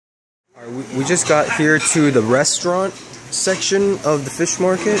We just got here to the restaurant section of the fish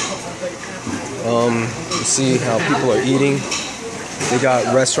market. You see how people are eating. They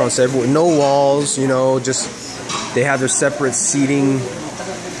got restaurants everywhere. No walls, you know, just they have their separate seating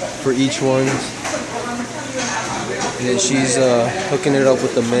for each one. And then she's hooking it up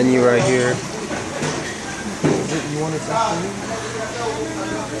with the menu right here. You want it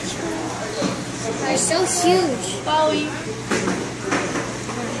They're so huge. Bowie.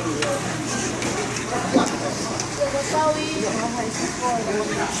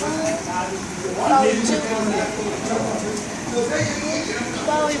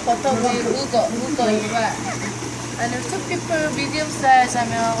 Bowie 버터구이 무거 이거야. 아니면 two people medium size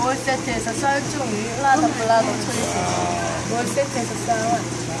하면 올 세트에서 썰종이 플라더 초이스. 올 세트에서 썰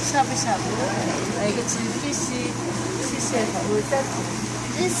샤브샤브. 이게 피시에서 올 세트.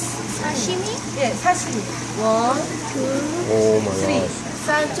 This sashimi? 예, 사시미. 1, 2, 3.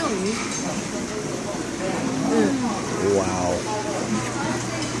 쌀종이. Wow.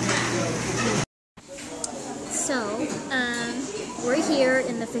 So, we're here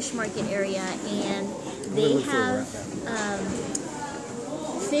in the fish market area, and they have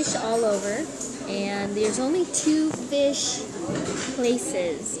fish all over, and there's only 2 fish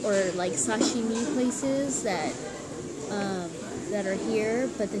places, or like sashimi places that are here.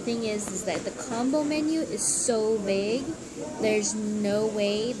 But the thing is that the combo menu is so big, there's no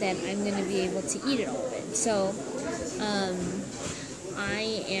way that I'm going to be able to eat it all of it. So,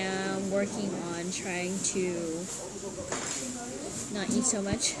 I am working on trying to not eat so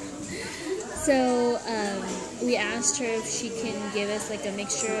much. So we asked her if she can give us like a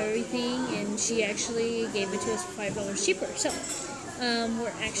mixture of everything, and she actually gave it to us for $5 cheaper. So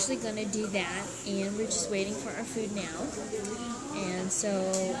we're actually gonna do that, and we're just waiting for our food now. And so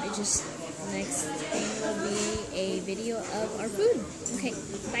next thing will be a video of our food. Okay,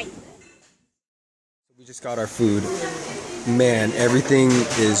 bye. We just got our food. Man, everything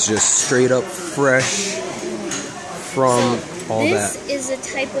is just straight up fresh from all that. This is a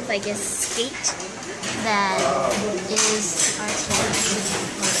type of, I guess, skate that is...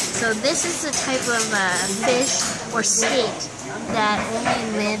 So this is a type of fish or skate that only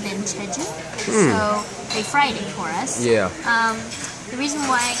live in Jeju. So they fried it for us. Yeah. The reason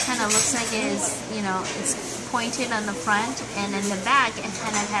why it kind of looks like it is, you know, it's pointed on the front, and in the back it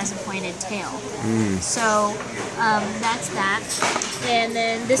kind of has a pointed tail. So that's that. And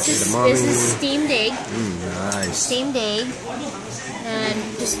then this is steamed egg. Nice. Steamed egg.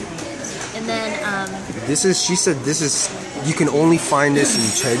 And then this is, she said this is, you can only find this in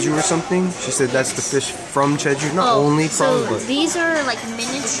Jeju or something. She said that's the fish from Jeju, not only from, but these are like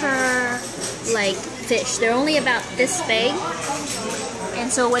miniature like fish. They're only about this big.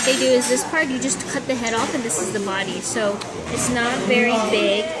 And so what they do is this part, you just cut the head off, and this is the body. So it's not very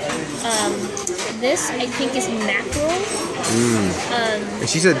big. This, I think, is mackerel. And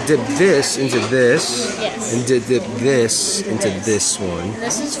she said dip this into this, yes, and dip this into this one. And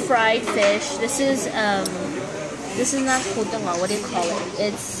this is fried fish. This is not 고등어. What do you call it?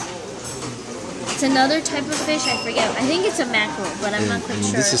 It's another type of fish. I forget. I think it's a mackerel, but I'm not quite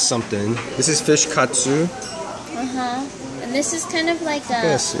sure. This is something. This is fish katsu. And this is kind of like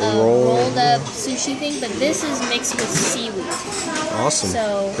a rolled up sushi thing, but this is mixed with seaweed. Awesome.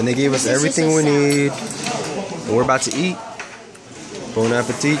 So, and they gave us everything we need. And we're about to eat. Bon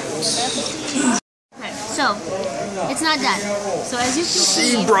appetit. Okay, so it's not done. So as you can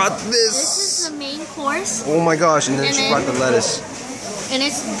see, she brought this is the main course. Oh my gosh, and then she brought the lettuce. And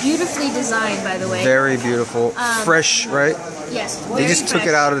it's beautifully designed, by the way. Very beautiful. Fresh, right? Yes. They just took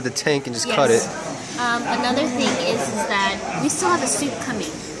it out of the tank and just cut it. Another thing is that we still have a soup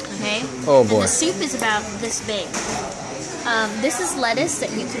coming, okay? Oh boy. And the soup is about this big. This is lettuce that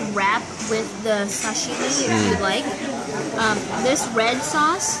you can wrap with the sashimi if you like. This red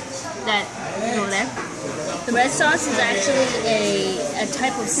sauce that over there. The red sauce is actually a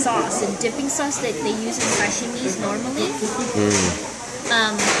type of sauce, a dipping sauce that they use in sashimis normally.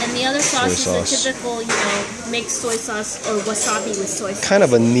 And the other sauce is the typical, you know, mixed soy sauce or wasabi with soy sauce. Kind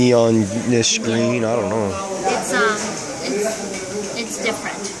of a neon-ish green, I don't know. It's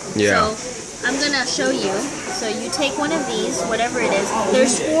different. Yeah. So I'm gonna show you. So you take one of these, whatever it is.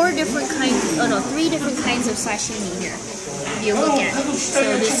 There's 3 different kinds of sashimi here. If you look at it. So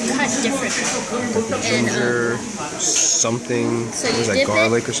it's cut differently. Ginger, something. So what is that,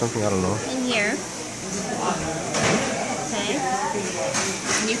 garlic or something? I don't know. In here.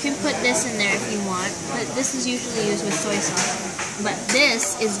 You can put this in there if you want, but this is usually used with soy sauce. But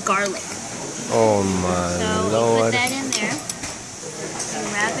this is garlic. Oh my lord. So you put that in there, you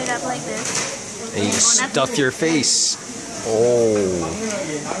wrap it up like this. And you stuff your face. Oh.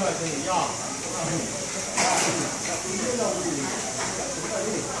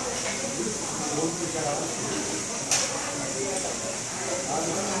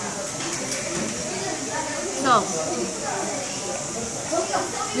 So,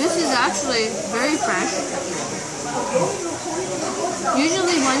 this is actually very fresh.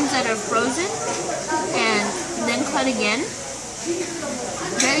 Usually ones that are frozen and then cut again,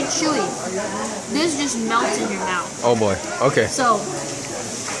 very chewy. This just melts in your mouth. Oh boy. Okay. So,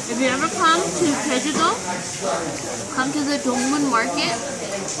 if you ever come to Jeju, come to the Dongmun market,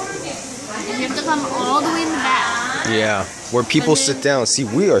 and you have to come all the way in the back. Yeah, where people sit down. See,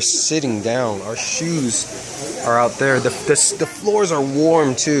 we are sitting down. Our shoes are out there. The floors are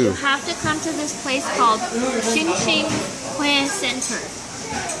warm too. You have to come to this place called Xingxing Hui Center.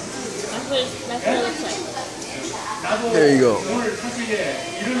 That's what it looks like. There you go.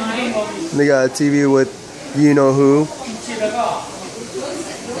 They got a TV with you know who.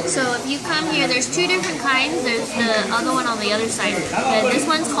 So if you come here, there's two different kinds. There's the other one on the other side. This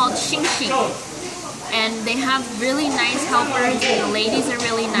one's called Xingxing. And they have really nice helpers, and the ladies are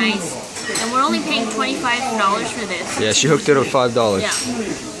really nice. And we're only paying $25 for this. Yeah, she hooked it up $5. Yeah.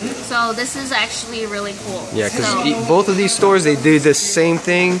 So this is actually really cool. Yeah, because both of these stores, they do the same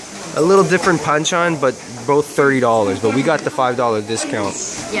thing. A little different panchan, but both $30. But we got the $5 discount.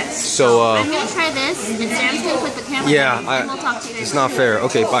 Yes. So I'm going to try this, and Sam's going to put the camera yeah, down, and we'll talk to you guys. It's not fair.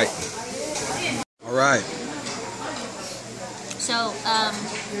 Okay, bye. All right. So,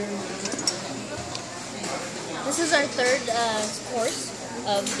 this is our third course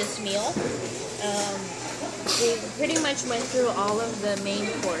of this meal. We pretty much went through all of the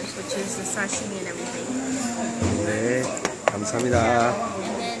main course, which is the sashimi and everything. 네, 감사합니다.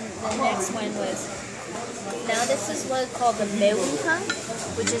 And then the next one was, now this is what's called the 매운탕,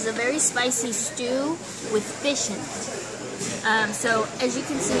 which is a very spicy stew with fish in it. So as you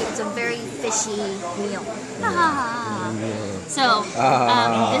can see, it's a very fishy meal. So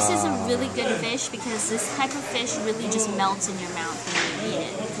this is a really good fish because this type of fish really just melts in your mouth when you eat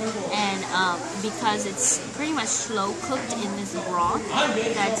it. And because it's pretty much slow cooked in this broth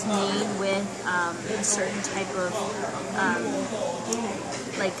that's made with a certain type of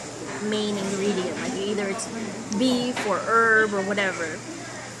like main ingredient, like either it's beef or herb or whatever.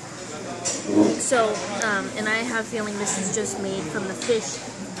 So, and I have a feeling this is just made from the fish,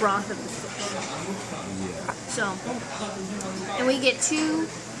 broth of the fish. So, and we get two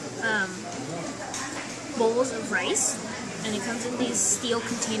bowls of rice, and it comes in these steel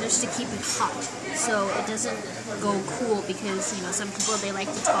containers to keep it hot, so it doesn't go cool, because, you know, some people, they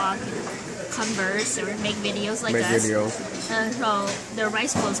like to talk and converse or make videos like us. So the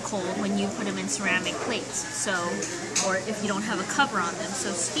rice goes cold when you put them in ceramic plates, so, or if you don't have a cover on them.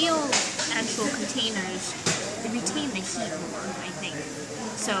 So steel actual containers, they retain the heat more, I think.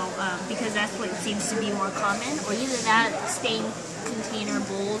 So, because that's what seems to be more common, or either that, stained container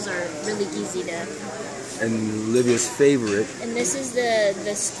bowls are really easy to... And Olivia's favorite. And this is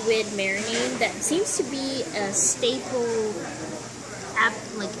the squid marinade that seems to be a staple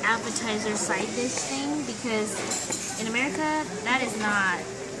appetizer side dish thing, because in America that is not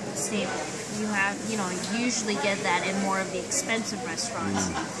staple. You usually get that in more of the expensive restaurants.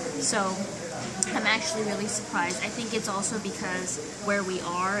 So I'm actually really surprised. I think it's also because where we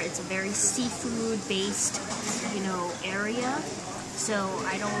are, it's a very seafood based, area. So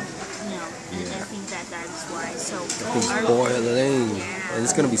I don't, I think that is why. So boiling, and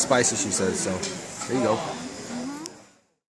it's gonna be spicy, she says. So there you go.